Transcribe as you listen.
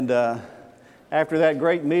And after that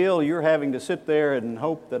great meal, you're having to sit there and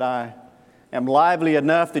hope that I am lively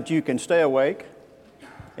enough that you can stay awake.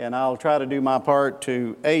 And I'll try to do my part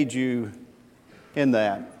to aid you in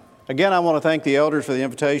that. Again, I want to thank the elders for the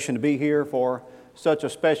invitation to be here for such a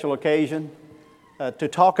special occasion, to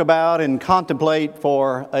talk about and contemplate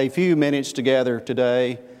for a few minutes together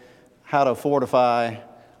today how to fortify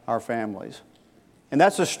our families. And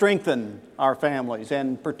that's to strengthen our families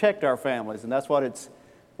and protect our families, and that's what it's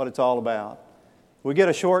all about. We get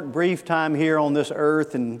a short, brief time here on this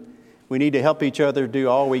earth, and we need to help each other do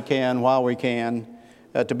all we can while we can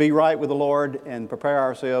to be right with the Lord and prepare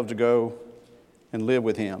ourselves to go and live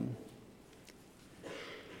with Him.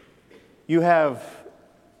 You have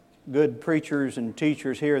good preachers and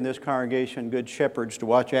teachers here in this congregation, good shepherds to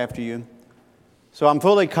watch after you. So I'm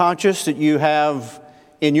fully conscious that you have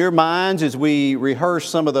in your minds, as we rehearse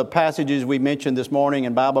some of the passages we mentioned this morning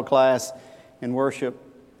in Bible class and worship,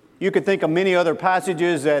 you could think of many other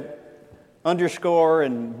passages that underscore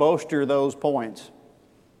and bolster those points.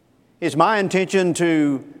 It's my intention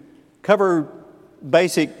to cover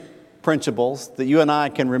basic principles that you and I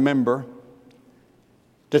can remember,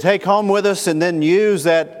 to take home with us and then use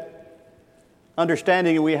that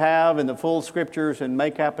understanding that we have in the full Scriptures and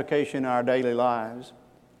make application in our daily lives.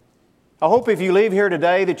 I hope if you leave here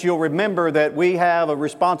today that you'll remember that we have a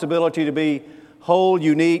responsibility to be whole,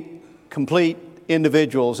 unique, complete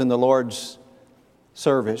individuals in the Lord's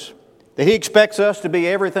service. That He expects us to be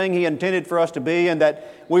everything He intended for us to be, and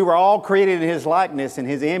that we were all created in His likeness and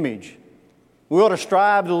His image. We ought to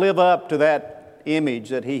strive to live up to that image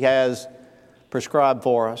that He has prescribed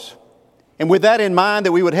for us. And with that in mind,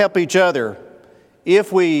 that we would help each other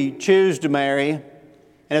if we choose to marry. And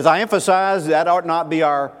as I emphasize, that ought not be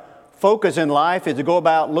our focus in life, is to go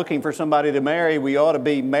about looking for somebody to marry. We ought to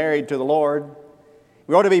be married to the Lord.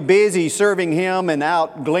 We ought to be busy serving Him and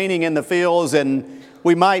out gleaning in the fields, and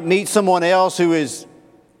we might meet someone else who is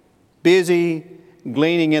busy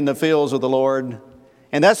gleaning in the fields of the Lord.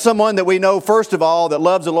 And that's someone that we know, first of all, that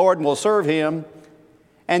loves the Lord and will serve Him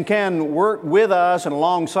and can work with us and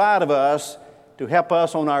alongside of us to help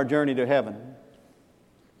us on our journey to heaven.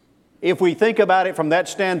 If we think about it from that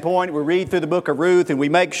standpoint, we read through the book of Ruth and we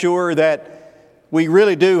make sure that we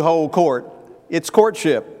really do hold court. It's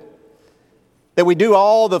courtship. That we do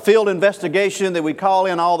all the field investigation, that we call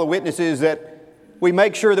in all the witnesses, that we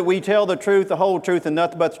make sure that we tell the truth, the whole truth, and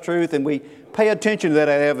nothing but the truth, and we pay attention to that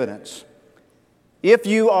evidence. If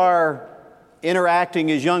you are interacting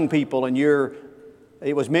as young people and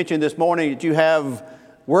it was mentioned this morning that you have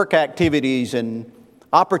work activities and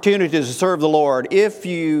opportunities to serve the Lord, if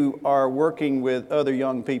you are working with other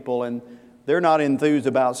young people and they're not enthused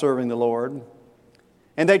about serving the Lord,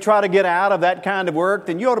 and they try to get out of that kind of work,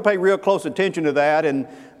 then you ought to pay real close attention to that, and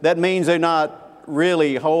that means they're not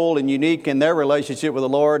really whole and unique in their relationship with the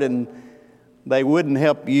Lord, and they wouldn't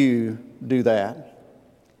help you do that.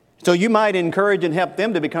 So you might encourage and help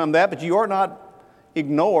them to become that, but you ought not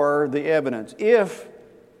ignore the evidence. If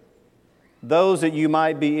those that you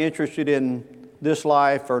might be interested in this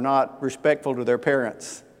life are not respectful to their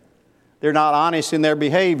parents, they're not honest in their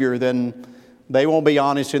behavior, then they won't be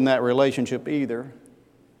honest in that relationship either.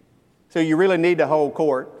 So you really need to hold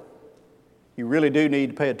court. You really do need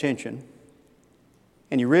to pay attention.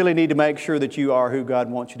 And you really need to make sure that you are who God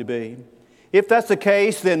wants you to be. If that's the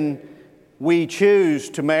case, then we choose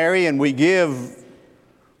to marry and we give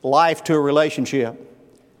life to a relationship.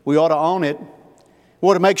 We ought to own it. We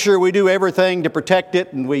want to make sure we do everything to protect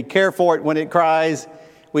it, and we care for it when it cries.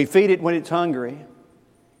 We feed it when it's hungry.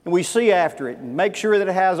 And we see after it and make sure that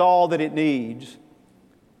it has all that it needs.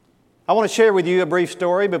 I want to share with you a brief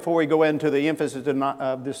story before we go into the emphasis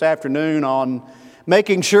of this afternoon on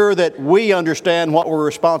making sure that we understand what we're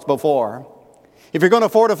responsible for. If you're going to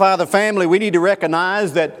fortify the family, we need to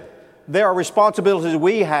recognize that there are responsibilities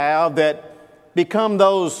we have that become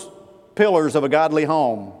those pillars of a godly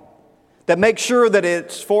home, that make sure that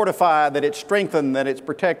it's fortified, that it's strengthened, that it's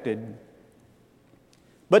protected.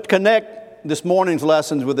 But connect this morning's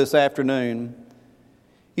lessons with this afternoon.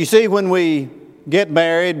 You see, when we get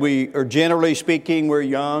married, we are, generally speaking, we're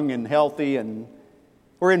young and healthy and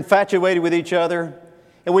we're infatuated with each other,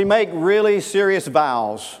 and we make really serious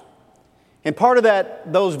vows. And part of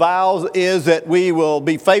those vows is that we will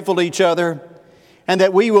be faithful to each other and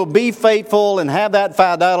that we will be faithful and have that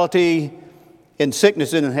fidelity in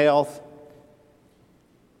sickness and in health,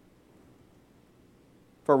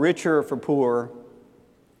 for richer or for poor.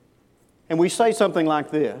 And we say something like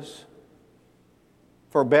this: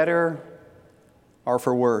 for better or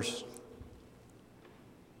for worse.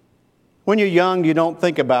 When you're young, you don't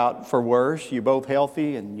think about for worse. You're both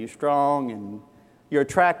healthy and you're strong and you're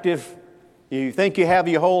attractive, you think you have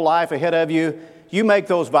your whole life ahead of you. You make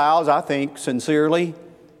those vows, I think, sincerely,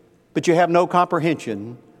 but you have no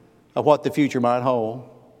comprehension of what the future might hold.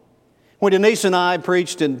 When Denise and I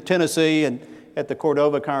preached in Tennessee and at the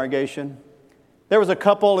Cordova congregation, there was a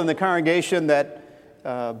couple in the congregation that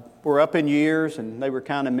were up in years, and they were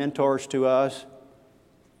kind of mentors to us.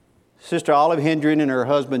 Sister Olive Hendren and her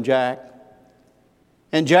husband Jack.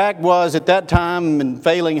 And Jack was at that time in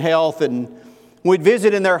failing health, and we'd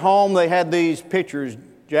visit in their home. They had these pictures.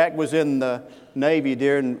 Jack was in the Navy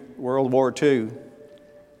during World War II.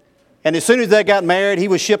 And as soon as they got married, he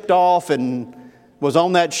was shipped off and was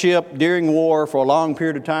on that ship during war for a long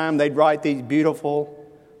period of time. They'd write these beautiful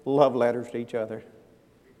love letters to each other.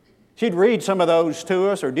 She'd read some of those to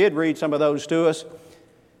us, or did read some of those to us.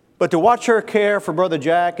 But to watch her care for Brother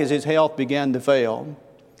Jack as his health began to fail.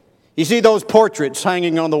 You see those portraits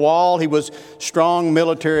hanging on the wall. He was a strong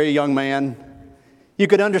military young man. You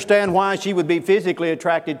could understand why she would be physically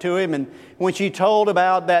attracted to him. And when she told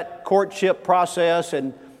about that courtship process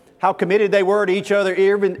and how committed they were to each other,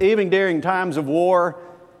 even during times of war,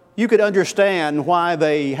 you could understand why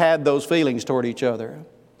they had those feelings toward each other.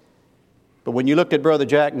 But when you looked at Brother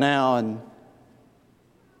Jack now, and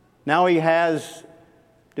now he has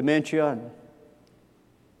dementia, and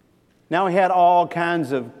now he had all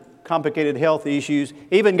kinds of complicated health issues,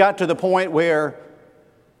 even got to the point where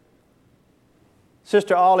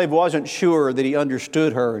Sister Olive wasn't sure that he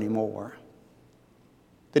understood her anymore,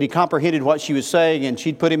 that he comprehended what she was saying, and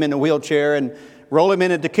she'd put him in a wheelchair and roll him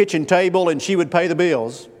in at the kitchen table, and she would pay the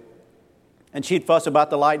bills. And she'd fuss about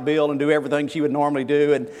the light bill and do everything she would normally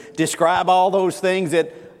do and describe all those things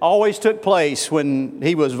that always took place when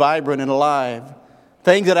he was vibrant and alive.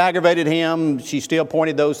 Things that aggravated him, she still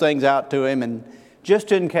pointed those things out to him, and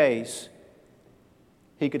just in case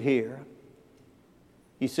he could hear.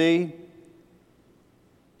 You see,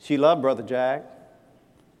 she loved Brother Jack.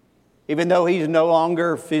 Even though he's no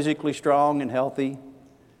longer physically strong and healthy,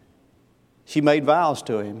 she made vows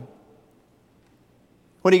to him.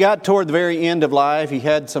 When he got toward the very end of life, he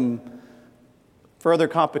had some further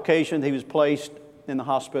complications. He was placed in the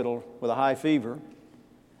hospital with a high fever.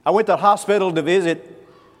 I went to the hospital to visit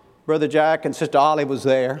Brother Jack, and Sister Olive was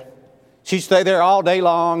there. She'd stay there all day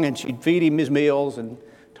long, and she'd feed him his meals and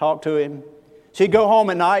talk to him. She'd go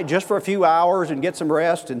home at night just for a few hours and get some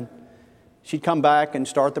rest, and she'd come back and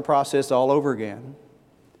start the process all over again.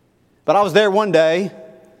 But I was there one day,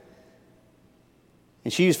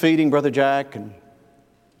 and she was feeding Brother Jack, and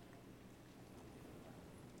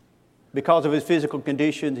because of his physical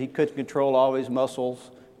conditions, he couldn't control all his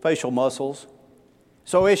muscles, facial muscles.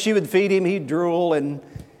 So as she would feed him, he'd drool, and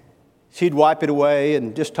she'd wipe it away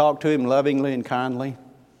and just talk to him lovingly and kindly.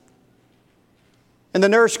 And the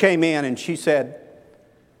nurse came in, and she said,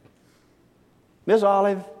 "Miss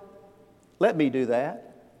Olive, let me do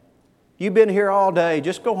that. You've been here all day.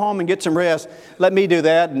 Just go home and get some rest. Let me do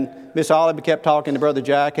that." And Miss Olive kept talking to Brother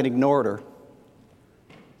Jack and ignored her.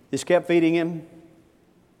 Just kept feeding him.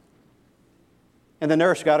 And the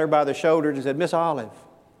nurse got her by the shoulders and said, "Miss Olive,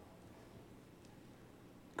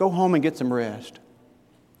 go home and get some rest."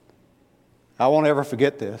 I won't ever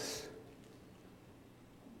forget this.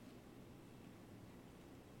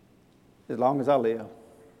 As long as I live.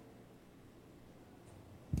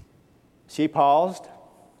 She paused,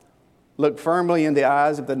 looked firmly in the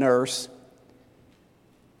eyes of the nurse.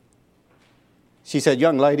 She said,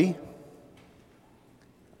 "Young lady,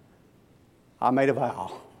 I made a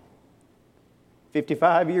vow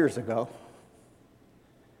 55 years ago,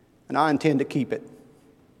 and I intend to keep it."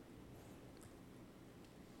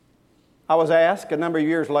 I was asked a number of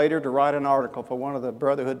years later to write an article for one of the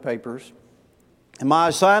Brotherhood papers. And my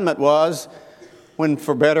assignment was, when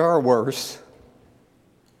for better or worse,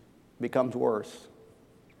 it becomes worse.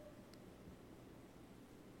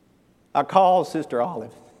 I called Sister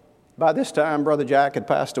Olive. By this time, Brother Jack had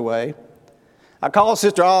passed away. I called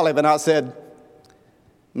Sister Olive and I said,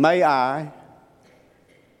 "May I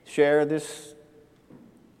share this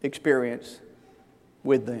experience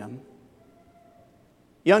with them?"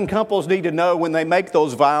 Young couples need to know when they make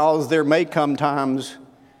those vows, there may come times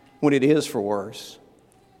when it is for worse.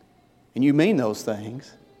 And you mean those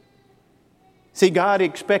things. See, God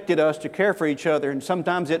expected us to care for each other, and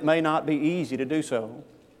sometimes it may not be easy to do so.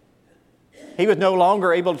 He was no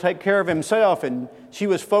longer able to take care of himself, and she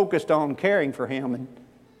was focused on caring for him. And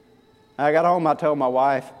I got home, I told my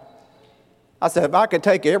wife, I said, if I could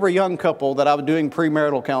take every young couple that I was doing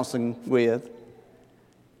premarital counseling with,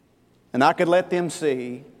 and I could let them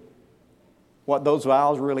see what those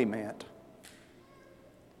vows really meant,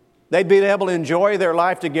 they'd be able to enjoy their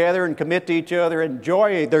life together and commit to each other,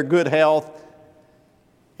 enjoy their good health,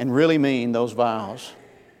 and really mean those vows.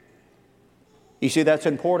 You see, that's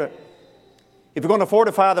important. If we're going to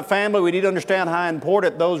fortify the family, we need to understand how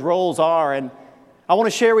important those roles are. And I want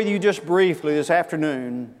to share with you just briefly this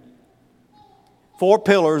afternoon 4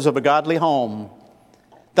 pillars of a godly home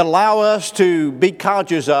that allow us to be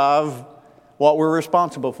conscious of what we're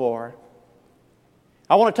responsible for.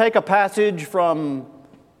 I want to take a passage from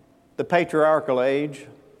the patriarchal age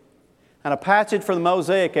and a passage from the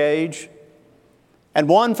Mosaic age and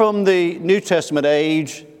one from the New Testament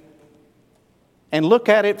age and look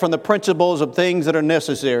at it from the principles of things that are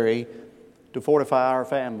necessary to fortify our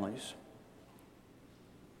families.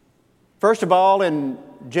 First of all, in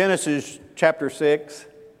Genesis chapter 6,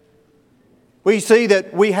 we see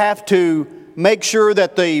that we have to make sure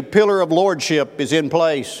that the pillar of lordship is in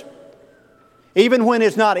place. Even when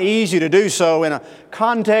it's not easy to do so, in a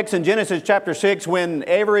context in Genesis chapter 6 when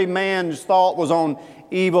every man's thought was on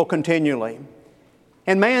evil continually.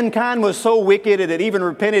 And mankind was so wicked that it even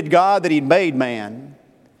repented God that He'd made man.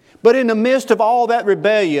 But in the midst of all that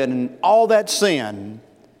rebellion and all that sin,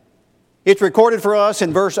 it's recorded for us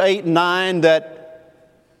in verse 8 and 9 that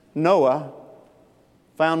Noah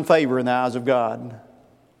found favor in the eyes of God.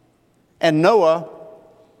 And Noah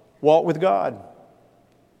walked with God.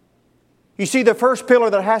 You see, the first pillar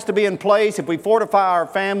that has to be in place if we fortify our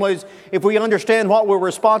families, if we understand what we're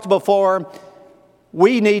responsible for,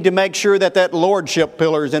 we need to make sure that that lordship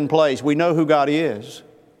pillar is in place. We know who God is.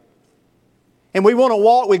 And we want to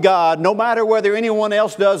walk with God no matter whether anyone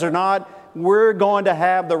else does or not. We're going to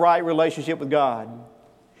have the right relationship with God.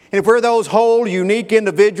 And if we're those whole, unique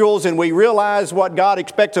individuals and we realize what God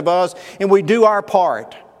expects of us and we do our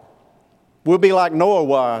part, we'll be like Noah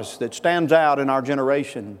was, that stands out in our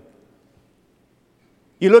generation.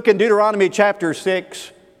 You look in Deuteronomy chapter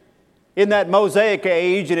 6, in that Mosaic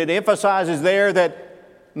age, and it emphasizes there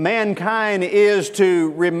that mankind is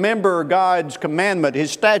to remember God's commandment,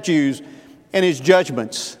 His statutes, and His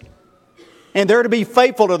judgments. And they're to be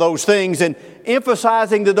faithful to those things, and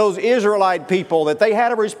emphasizing to those Israelite people that they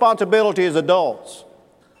had a responsibility as adults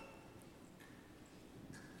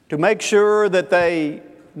to make sure that they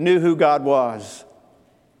knew who God was.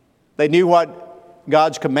 They knew what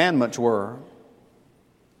God's commandments were.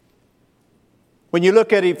 When you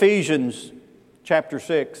look at Ephesians chapter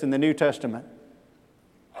 6 in the New Testament,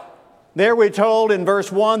 there we're told in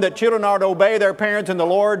verse 1 that children are to obey their parents in the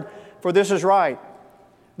Lord, for this is right.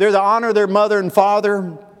 They're to honor their mother and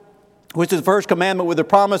father, which is the first commandment, with the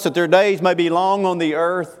promise that their days may be long on the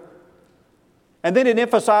earth. And then it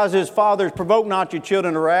emphasizes, fathers, provoke not your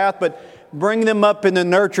children to wrath, but bring them up in the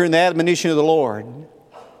nurture and the admonition of the Lord.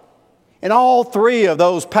 In all 3 of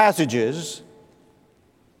those passages,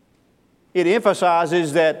 it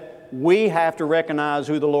emphasizes that we have to recognize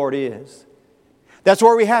who the Lord is. That's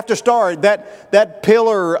where we have to start. That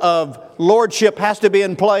pillar of lordship has to be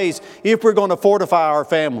in place if we're going to fortify our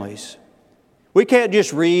families. We can't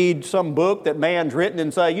just read some book that man's written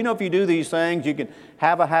and say, you know, if you do these things, you can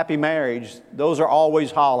have a happy marriage. Those are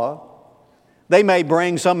always hollow. They may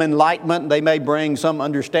bring some enlightenment. They may bring some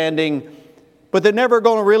understanding. But they're never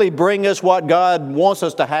going to really bring us what God wants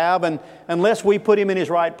us to have unless we put Him in His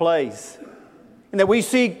right place. And that we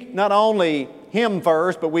seek not only Him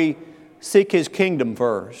first, but we seek His kingdom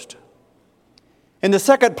first. In the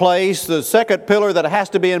second place, the second pillar that has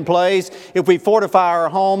to be in place, if we fortify our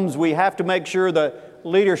homes, we have to make sure the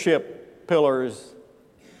leadership pillar is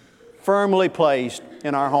firmly placed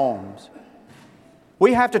in our homes.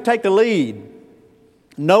 We have to take the lead.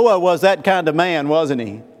 Noah was that kind of man, wasn't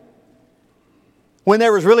he? When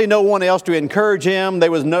there was really no one else to encourage him,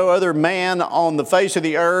 there was no other man on the face of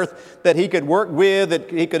the earth that he could work with,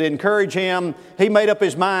 that he could encourage him. He made up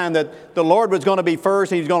his mind that the Lord was going to be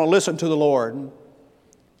first and he was going to listen to the Lord.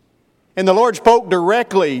 And the Lord spoke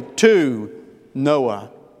directly to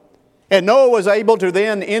Noah. And Noah was able to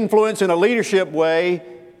then influence in a leadership way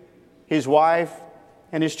his wife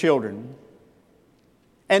and his children.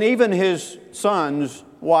 And even his sons'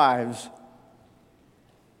 wives.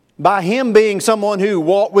 By him being someone who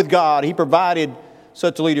walked with God, he provided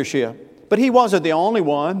such leadership. But he wasn't the only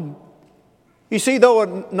one. You see,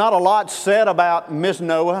 though not a lot said about Miss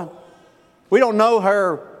Noah, we don't know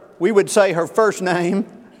her, we would say her first name.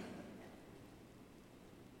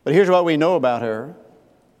 But here's what we know about her.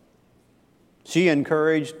 She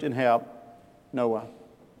encouraged and helped Noah.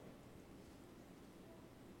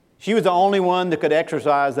 She was the only one that could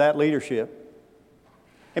exercise that leadership.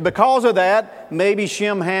 And because of that, maybe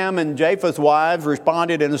Shem, Ham, and Japheth's wives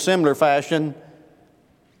responded in a similar fashion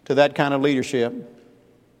to that kind of leadership.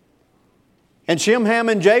 And Shem, Ham,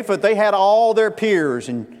 and Japheth, they had all their peers,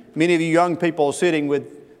 and many of you young people sitting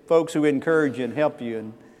with folks who encourage you and help you.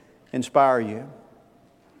 And inspire you.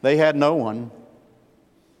 They had no one.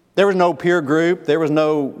 There was no peer group. There was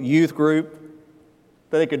no youth group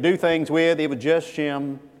that they could do things with. It was just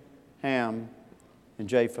Shem, Ham, and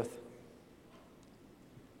Japheth.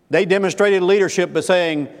 They demonstrated leadership by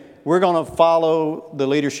saying, we're going to follow the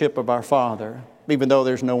leadership of our father, even though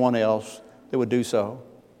there's no one else that would do so.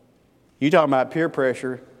 You talking about peer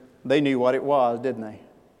pressure, they knew what it was, didn't they?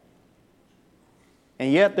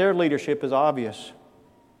 And yet their leadership is obvious.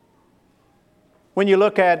 When you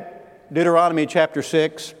look at Deuteronomy chapter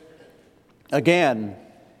 6, again,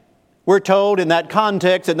 we're told in that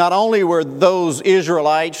context that not only were those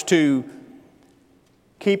Israelites to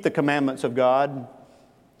keep the commandments of God,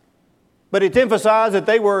 but it's emphasized that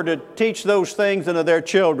they were to teach those things unto their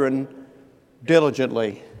children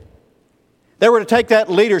diligently. They were to take that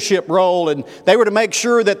leadership role, and they were to make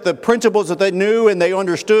sure that the principles that they knew and they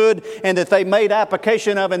understood and that they made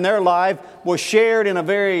application of in their life was shared in a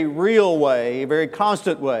very real way, a very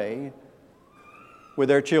constant way with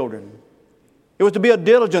their children. It was to be a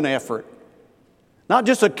diligent effort. Not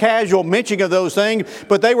just a casual mentioning of those things,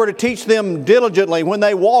 but they were to teach them diligently when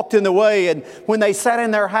they walked in the way and when they sat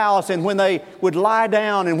in their house and when they would lie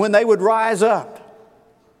down and when they would rise up.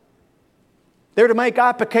 They're to make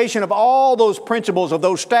application of all those principles, of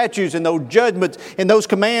those statutes and those judgments and those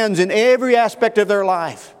commands in every aspect of their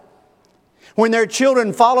life. When their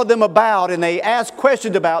children followed them about and they asked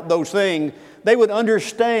questions about those things, they would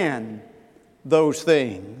understand those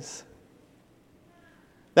things.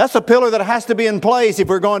 That's a pillar that has to be in place if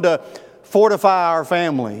we're going to fortify our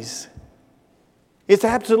families. It's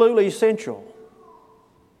absolutely essential.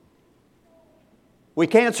 We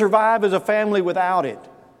can't survive as a family without it,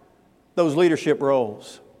 those leadership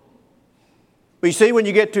roles. We see when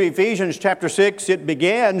you get to Ephesians chapter 6, it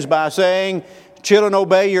begins by saying, children,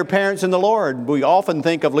 obey your parents in the Lord. We often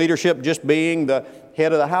think of leadership just being the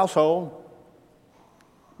head of the household.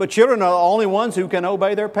 But children are the only ones who can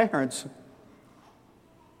obey their parents.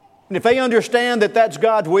 And if they understand that that's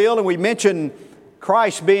God's will, and we mentioned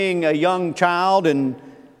Christ being a young child in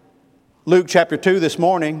Luke chapter 2 this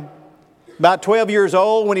morning, about 12 years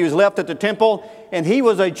old when he was left at the temple, and he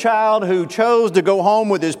was a child who chose to go home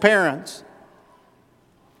with his parents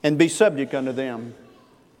and be subject unto them.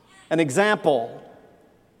 An example,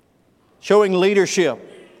 showing leadership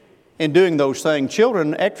in doing those things.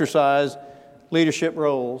 Children exercise leadership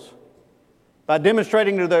roles by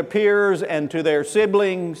demonstrating to their peers and to their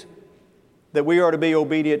siblings that we are to be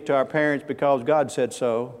obedient to our parents because God said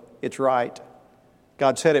so. It's right.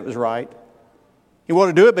 God said it was right. You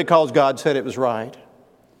want to do it because God said it was right.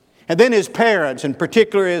 And then as parents, in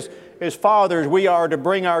particular as fathers, we are to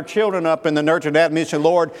bring our children up in the nurture and admonition of the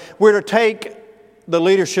Lord. We're to take the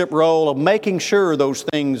leadership role of making sure those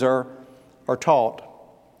things are taught,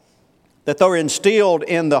 that they're instilled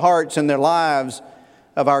in the hearts and their lives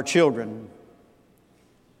of our children.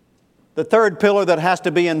 The third pillar that has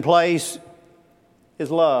to be in place is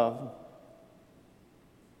love.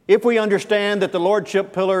 If we understand that the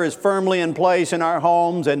lordship pillar is firmly in place in our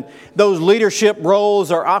homes and those leadership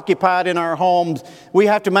roles are occupied in our homes, we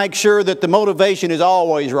have to make sure that the motivation is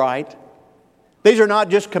always right. These are not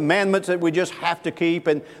just commandments that we just have to keep,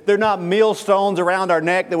 and they're not millstones around our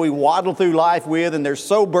neck that we waddle through life with, and they're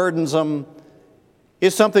so burdensome.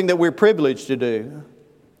 It's something that we're privileged to do,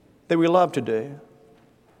 that we love to do.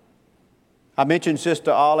 I mentioned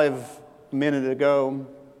Sister Olive a minute ago.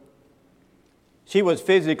 She was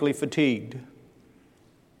physically fatigued,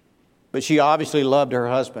 but she obviously loved her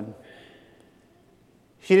husband.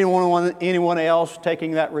 She didn't want anyone else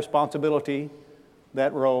taking that responsibility,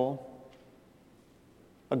 that role.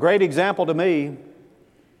 A great example to me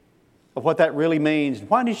of what that really means.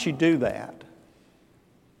 Why did she do that?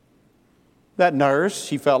 That nurse,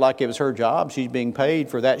 she felt like it was her job. She's being paid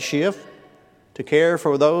for that shift to care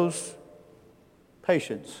for those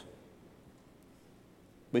patients.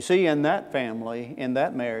 We see in that family, in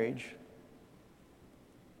that marriage,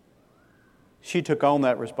 she took on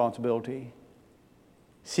that responsibility.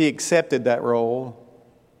 She accepted that role.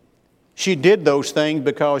 She did those things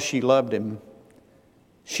because she loved him.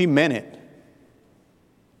 She meant it.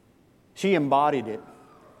 She embodied it.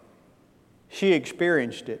 She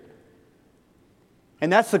experienced it. And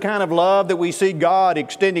that's the kind of love that we see God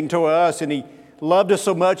extending to us, and He loved us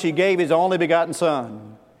so much He gave His only begotten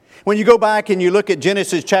Son. When you go back and you look at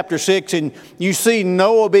Genesis chapter 6 and you see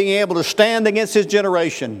Noah being able to stand against his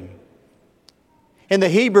generation. In the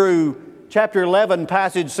Hebrew chapter 11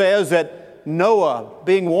 passage says that Noah,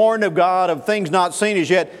 being warned of God of things not seen as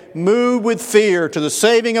yet, moved with fear to the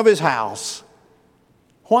saving of his house.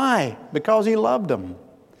 Why? Because he loved them.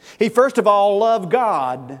 He first of all loved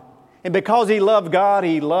God, And because he loved God,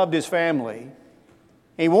 he loved his family.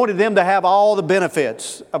 He wanted them to have all the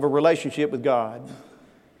benefits of a relationship with God.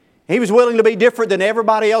 He was willing to be different than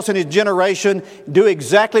everybody else in his generation, do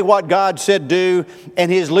exactly what God said do,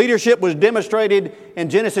 and his leadership was demonstrated in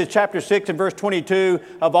Genesis chapter 6 and verse 22.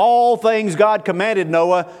 Of all things God commanded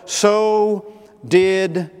Noah, so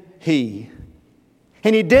did he.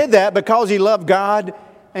 And he did that because he loved God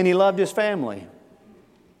and he loved his family.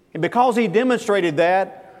 And because he demonstrated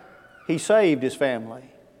that, he saved his family.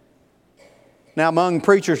 Now, among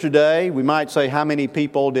preachers today, we might say, how many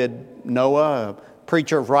people did Noah, a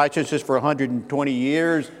preacher of righteousness for 120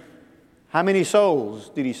 years, how many souls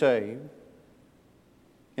did he save?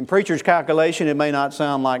 In preacher's calculation, it may not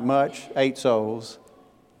sound like much, 8 souls.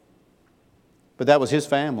 But that was his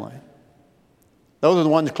family. Those are the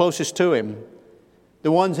ones closest to him,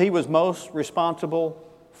 the ones he was most responsible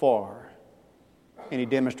for. And he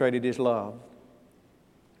demonstrated his love.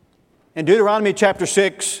 In Deuteronomy chapter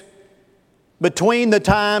 6, between the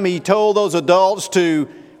time he told those adults to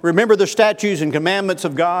remember the statutes and commandments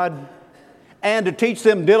of God and to teach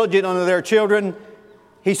them diligently unto their children,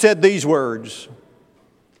 he said these words,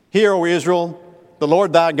 Hear, O Israel, the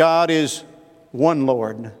Lord thy God is one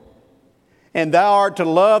Lord. And thou art to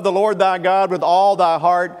love the Lord thy God with all thy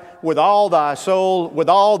heart, with all thy soul, with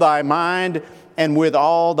all thy mind, and with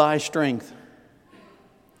all thy strength.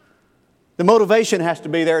 The motivation has to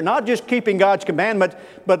be there, not just keeping God's commandments,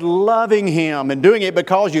 but loving Him and doing it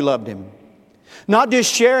because you loved Him. Not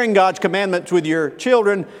just sharing God's commandments with your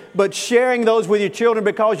children, but sharing those with your children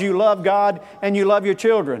because you love God and you love your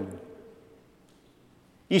children.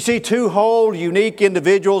 You see two whole, unique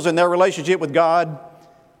individuals in their relationship with God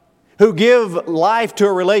who give life to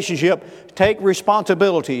a relationship, take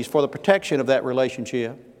responsibilities for the protection of that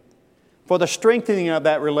relationship, for the strengthening of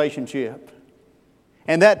that relationship.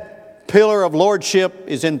 And that pillar of lordship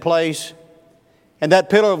is in place, and that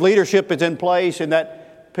pillar of leadership is in place, and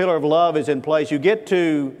that pillar of love is in place. You get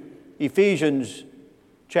to Ephesians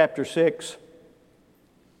chapter 6.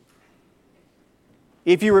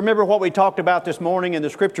 If you remember what we talked about this morning in the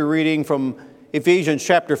scripture reading from Ephesians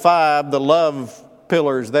chapter 5, the love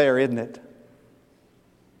pillar is there, isn't it?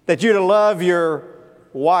 That you're to love your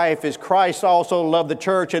wife as Christ also loved the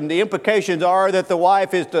church, and the implications are that the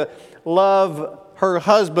wife is to love her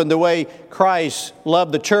husband the way Christ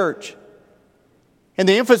loved the church. And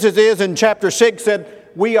the emphasis is in chapter 6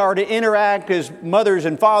 that we are to interact as mothers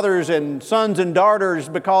and fathers and sons and daughters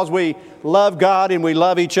because we love God and we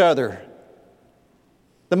love each other.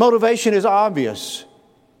 The motivation is obvious.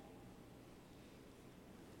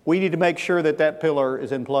 We need to make sure that that pillar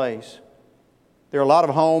is in place. There are a lot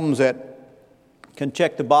of homes that can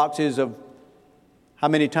check the boxes of how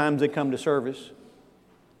many times they come to service.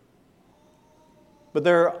 But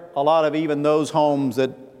there are a lot of even those homes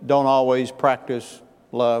that don't always practice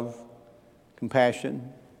love,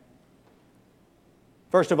 compassion.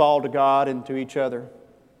 First of all, to God and to each other.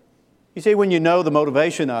 You see, when you know the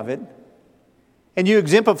motivation of it, and you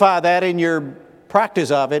exemplify that in your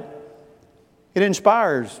practice of it, it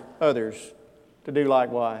inspires others to do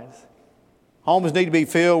likewise. Homes need to be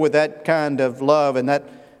filled with that kind of love, and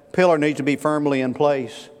that pillar needs to be firmly in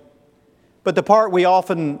place. But the part we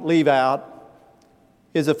often leave out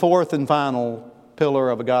is the fourth and final pillar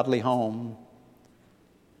of a godly home.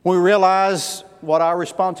 When we realize what our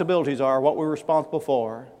responsibilities are, what we're responsible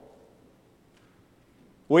for,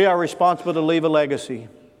 we are responsible to leave a legacy.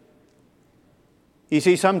 You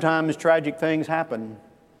see, sometimes tragic things happen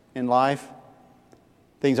in life.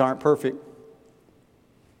 Things aren't perfect.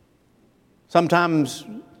 Sometimes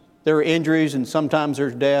there are injuries and sometimes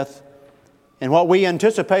there's death. And what we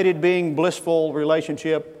anticipated being blissful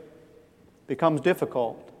relationship becomes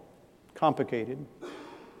difficult, complicated.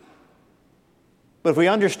 But if we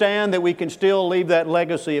understand that we can still leave that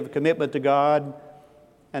legacy of commitment to God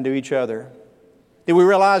and to each other, then we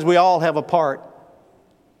realize we all have a part.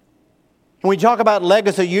 When we talk about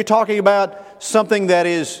legacy, you're talking about something that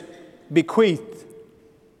is bequeathed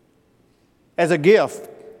as a gift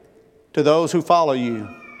to those who follow you.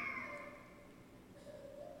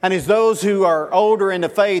 And as those who are older in the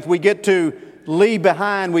faith, we get to leave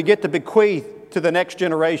behind, we get to bequeath to the next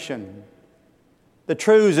generation the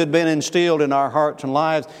truths that have been instilled in our hearts and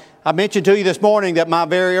lives. I mentioned to you this morning that my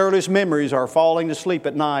very earliest memories are falling to sleep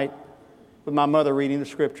at night with my mother reading the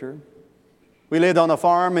Scripture. We lived on a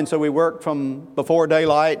farm, and so we worked from before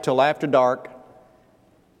daylight till after dark.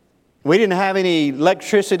 We didn't have any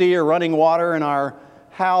electricity or running water in our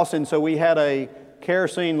house, and so we had a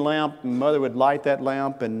kerosene lamp, and Mother would light that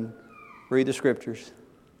lamp and read the Scriptures.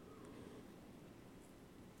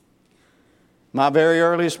 My very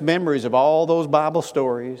earliest memories of all those Bible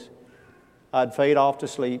stories I'd fade off to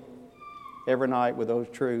sleep every night with those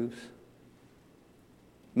truths.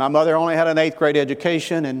 My mother only had an 8th grade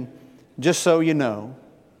education, and just so you know,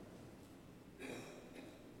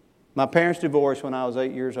 my parents divorced when I was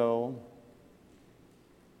 8 years old.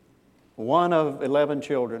 One of 11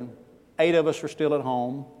 children. 8 of us are still at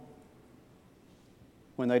home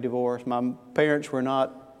when they divorced. My parents were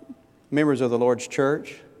not members of the Lord's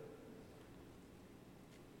church.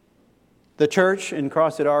 The church in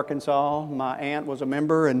Crossett, Arkansas, my aunt was a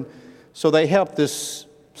member, and so they helped this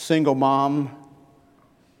single mom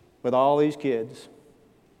with all these kids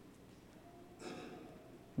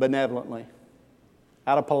benevolently,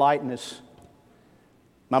 out of politeness.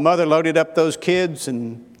 My mother loaded up those kids,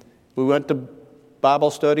 and we went to Bible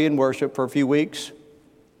study and worship for a few weeks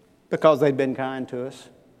because they'd been kind to us.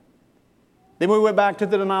 Then we went back to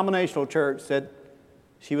the denominational church that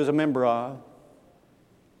she was a member of.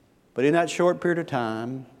 But in that short period of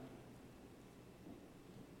time,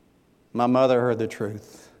 my mother heard the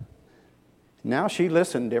truth. Now she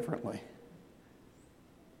listened differently.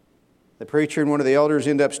 The preacher and one of the elders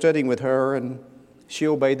ended up studying with her, and she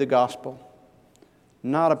obeyed the gospel.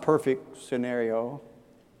 Not a perfect scenario,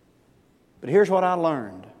 but here's what I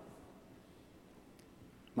learned.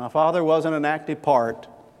 My father wasn't an active part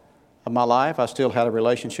of my life. I still had a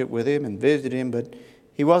relationship with him and visited him, but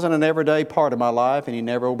he wasn't an everyday part of my life, and he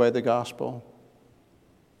never obeyed the gospel.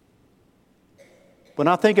 When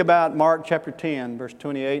I think about Mark chapter 10, verse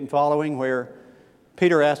 28 and following, where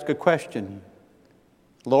Peter asked a question,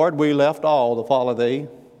 Lord, we left all to follow thee.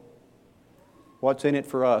 What's in it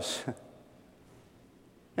for us?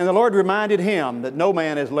 And the Lord reminded him that no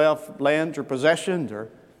man has left lands or possessions or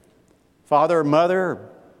father or mother, or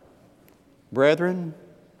brethren,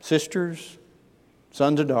 sisters,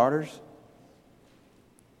 sons and daughters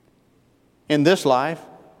in this life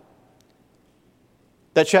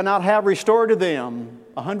that shall not have restored to them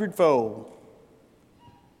 100-fold.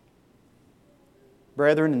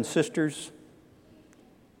 Brethren and sisters,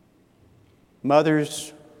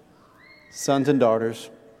 mothers, sons and daughters,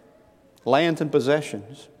 lands and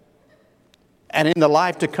possessions, and in the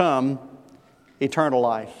life to come, eternal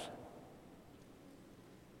life.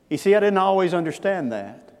 You see, I didn't always understand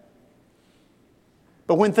that.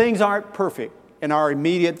 But when things aren't perfect in our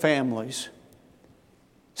immediate families,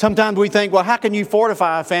 sometimes we think, well, how can you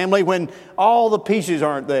fortify a family when all the pieces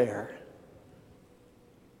aren't there?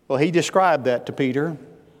 Well, he described that to Peter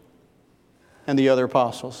and the other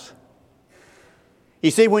apostles.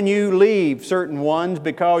 You see, when you leave certain ones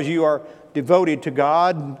because you are devoted to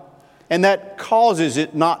God, and that causes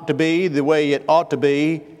it not to be the way it ought to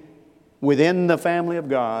be within the family of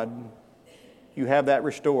God, you have that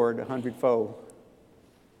restored 100-fold.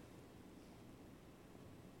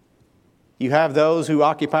 You have those who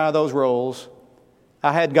occupy those roles.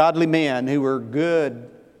 I had godly men who were good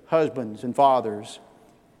husbands and fathers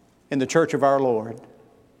in the church of our Lord,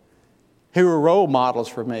 who were role models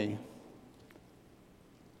for me,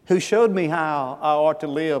 who showed me how I ought to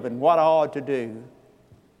live and what I ought to do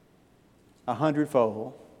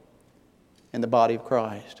 100-fold in the body of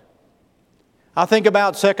Christ. I think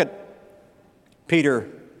about 2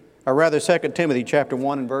 Timothy chapter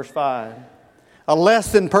 1 and verse 5. A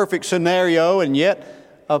less than perfect scenario, and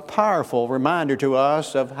yet a powerful reminder to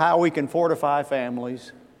us of how we can fortify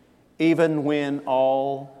families even when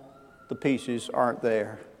all the pieces aren't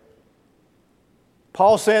there.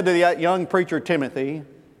 Paul said to the young preacher Timothy,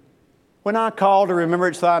 when I call to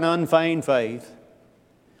remembrance thine unfeigned faith,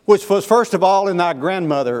 which was first of all in thy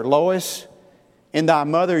grandmother Lois, in thy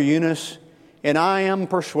mother Eunice, and I am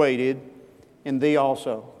persuaded in thee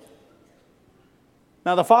also.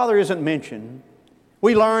 Now the father isn't mentioned.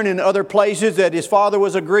 We learn in other places that his father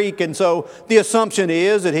was a Greek, and so the assumption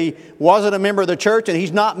is that he wasn't a member of the church, and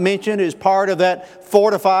he's not mentioned as part of that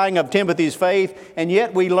fortifying of Timothy's faith. And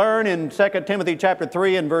yet we learn in 2 Timothy chapter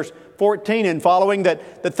 3 and verse 14 and following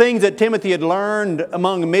that the things that Timothy had learned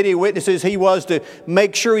among many witnesses, he was to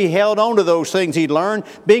make sure he held on to those things he'd learned,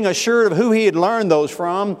 being assured of who he had learned those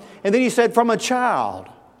from. And then he said, from a child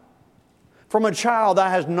thou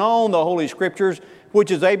hast known the Holy Scriptures, which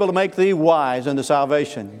is able to make thee wise unto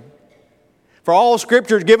salvation. For all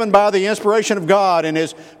Scripture is given by the inspiration of God and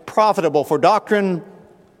is profitable for doctrine,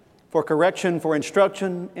 for correction, for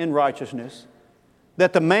instruction in righteousness,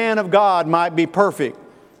 that the man of God might be perfect,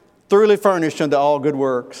 thoroughly furnished unto all good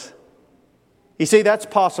works. You see, that's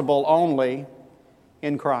possible only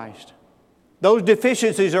in Christ. Those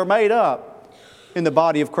deficiencies are made up in the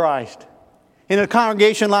body of Christ. In a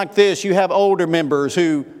congregation like this, you have older members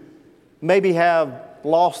who maybe have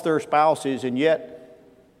lost their spouses, and yet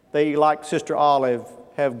they, like Sister Olive,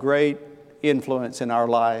 have great influence in our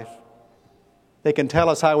life. They can tell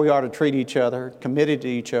us how we are to treat each other, committed to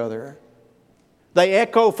each other. They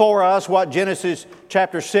echo for us what Genesis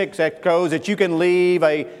chapter 6 echoes, that you can leave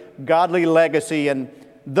a godly legacy. And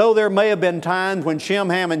though there may have been times when Shem,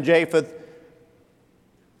 Ham, and Japheth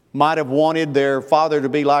might have wanted their father to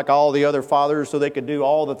be like all the other fathers so they could do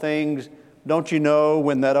all the things, don't you know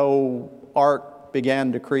when that old ark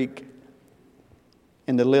began to creak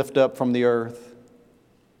and to lift up from the earth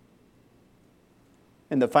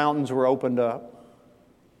and the fountains were opened up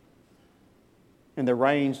and the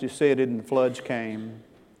rains descended and the floods came?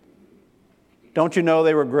 Don't you know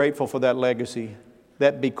they were grateful for that legacy,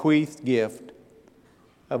 that bequeathed gift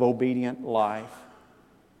of obedient life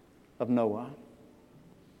of Noah?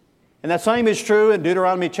 And that same is true in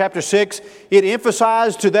Deuteronomy chapter 6. It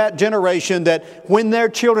emphasized to that generation that when their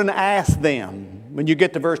children asked them, when you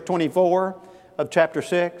get to verse 24 of chapter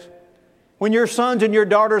 6, when your sons and your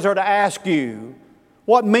daughters are to ask you,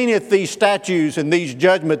 what meaneth these statutes and these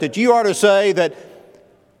judgments, that you are to say that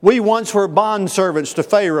we once were bondservants to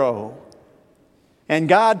Pharaoh, and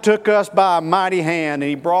God took us by a mighty hand and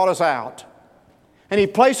He brought us out. And He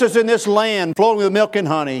placed us in this land flowing with milk and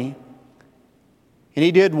honey. And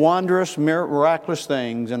He did wondrous, miraculous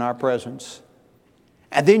things in our presence.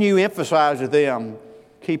 And then you emphasize to them,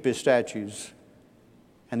 keep His statutes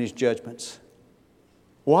and His judgments.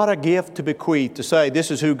 What a gift to bequeath, to say this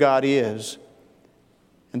is who God is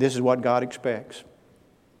and this is what God expects.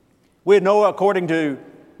 We know, according to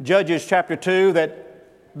Judges chapter 2, that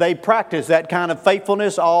they practiced that kind of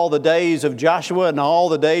faithfulness all the days of Joshua and all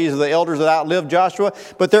the days of the elders that outlived Joshua.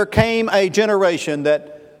 But there came a generation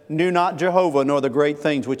that knew not Jehovah nor the great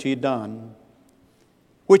things which He had done.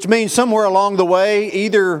 Which means somewhere along the way,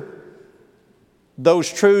 either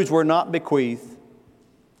those truths were not bequeathed,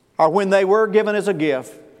 or when they were given as a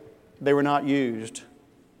gift, they were not used.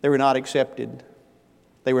 They were not accepted.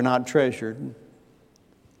 They were not treasured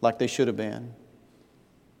like they should have been.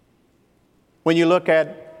 When you look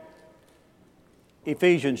at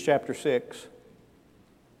Ephesians chapter 6,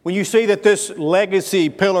 when you see that this legacy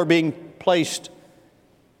pillar being placed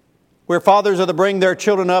where fathers are to bring their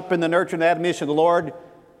children up in the nurture and admonition of the Lord,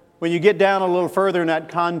 when you get down a little further in that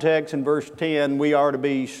context in verse 10, we are to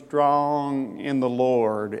be strong in the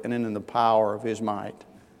Lord and in the power of His might.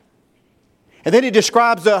 And then He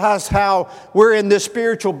describes to us how we're in this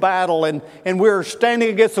spiritual battle and we're standing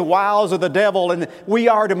against the wiles of the devil, and we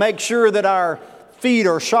are to make sure that our feet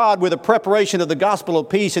are shod with the preparation of the gospel of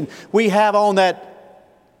peace, and we have on that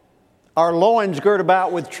our loins girt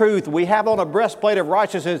about with truth. We have on a breastplate of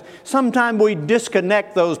righteousness. Sometimes we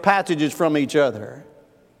disconnect those passages from each other.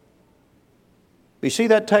 We see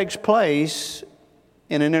that takes place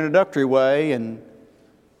in an introductory way and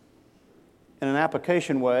in an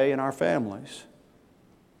application way in our families.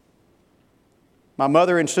 My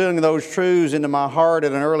mother, instilling those truths into my heart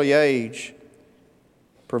at an early age,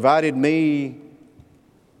 provided me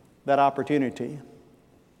that opportunity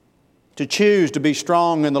to choose to be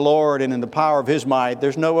strong in the Lord and in the power of His might.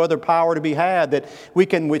 There's no other power to be had, that we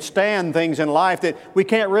can withstand things in life, that we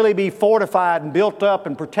can't really be fortified and built up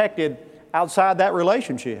and protected outside that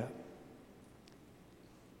relationship.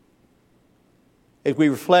 As we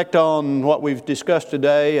reflect on what we've discussed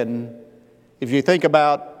today, and if you think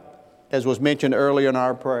about, as was mentioned earlier in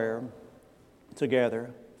our prayer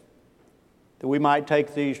together, that we might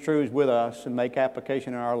take these truths with us and make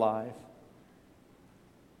application in our life.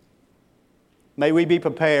 May we be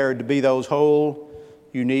prepared to be those whole,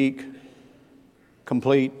 unique,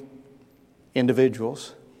 complete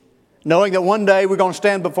individuals, knowing that one day we're going to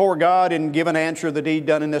stand before God and give an answer of the deed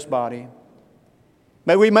done in this body.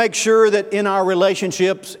 May we make sure that in our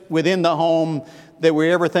relationships within the home that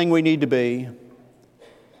we're everything we need to be,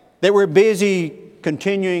 that we're busy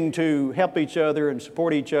continuing to help each other and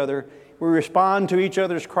support each other. We respond to each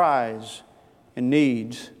other's cries and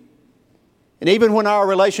needs. And even when our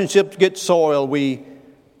relationships get soiled, we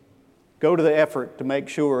go to the effort to make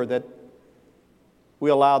sure that we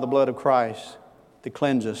allow the blood of Christ to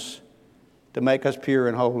cleanse us, to make us pure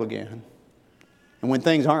and whole again. And when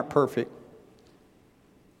things aren't perfect,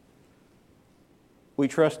 we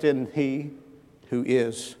trust in He who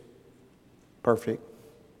is perfect.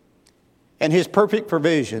 And His perfect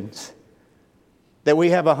provisions, that we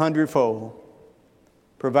have 100-fold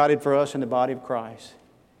provided for us in the body of Christ.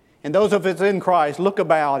 And those of us in Christ, look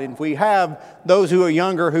about, and if we have those who are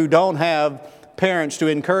younger who don't have parents to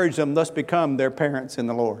encourage them, let's become their parents in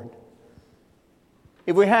the Lord.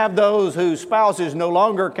 If we have those whose spouses no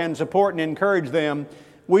longer can support and encourage them,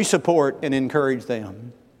 we support and encourage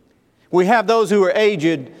them. We have those who are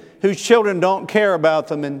aged, whose children don't care about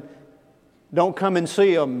them and don't come and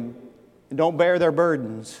see them and don't bear their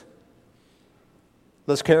burdens.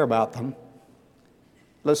 Let's care about them.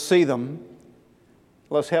 Let's see them.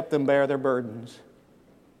 Let's help them bear their burdens.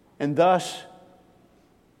 And thus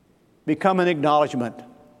become an acknowledgement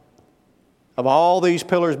of all these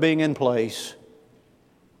pillars being in place,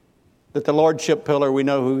 that the Lordship pillar, we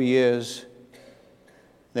know who He is,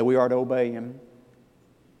 that we are to obey Him.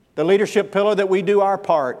 The leadership pillar, that we do our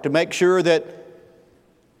part to make sure that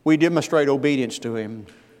we demonstrate obedience to Him.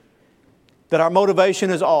 That our motivation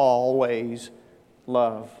is always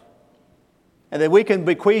love. And that we can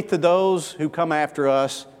bequeath to those who come after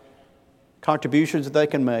us contributions that they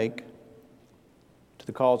can make to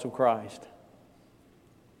the cause of Christ.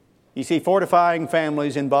 You see, fortifying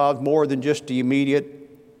families involves more than just the immediate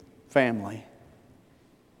family.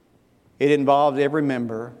 It involves every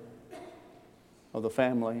member of the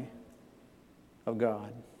family of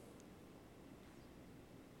God.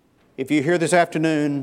 If you're here this afternoon